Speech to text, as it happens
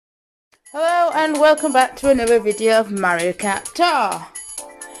Hello and welcome back to another video of Mario Kart Tour.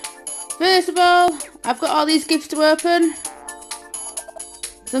 First of all, I've got all these gifts to open.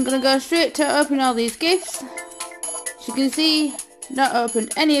 So I'm going to go straight to open all these gifts. As you can see, not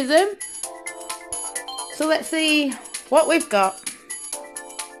opened any of them. So let's see what we've got.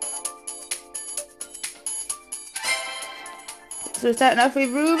 So we're starting off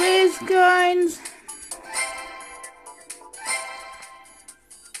with rubies, coins,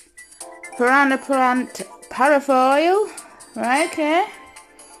 piranha plant parafoil. Right, okay.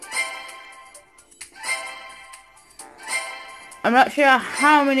 I'm not sure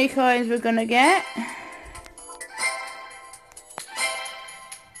how many coins we're gonna get.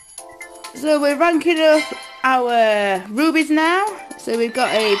 So we're ranking up our rubies now. So we've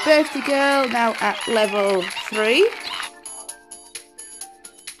got a birthday girl now at level 3.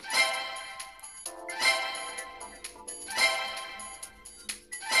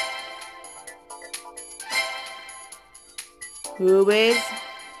 Rubies.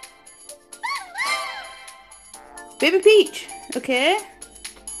 Baby Peach. Okay.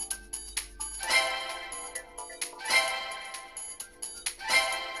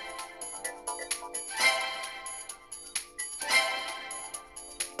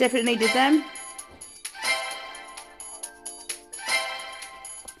 Definitely needed them.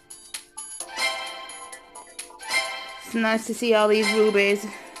 It's nice to see all these rubies.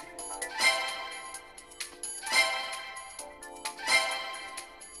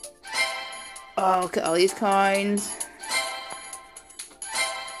 Oh, look at all these coins.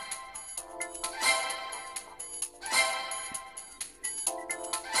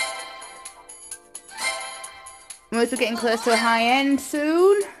 We're getting close to a high end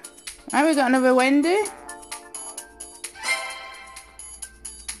soon. And we've got another Wendy.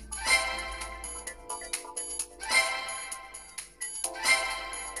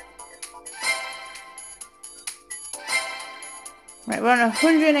 Right, we're on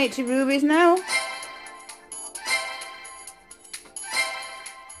 180 rubies now.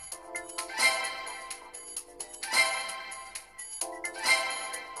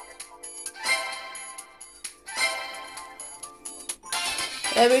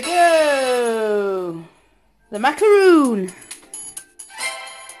 There we go! The macaroon!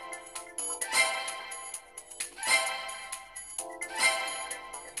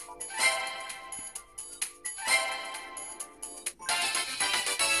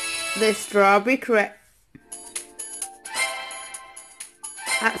 The strawberry crepe.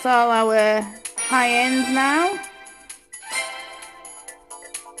 That's all our high ends now.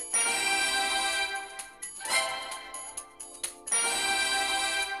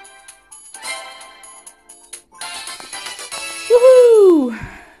 Woohoo!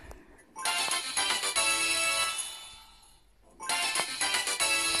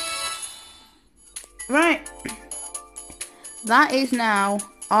 Right. That is now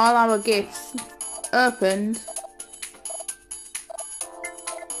all our gifts opened.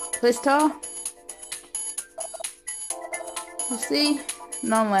 This tour. You see?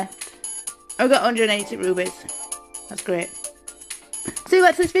 None left. I've got 180 rubies. That's great. So if you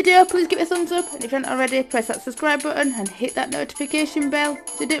liked this video, please give it a thumbs up, and if you haven't already, press that subscribe button and hit that notification bell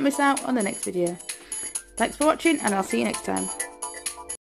so you don't miss out on the next video. Thanks for watching, and I'll see you next time.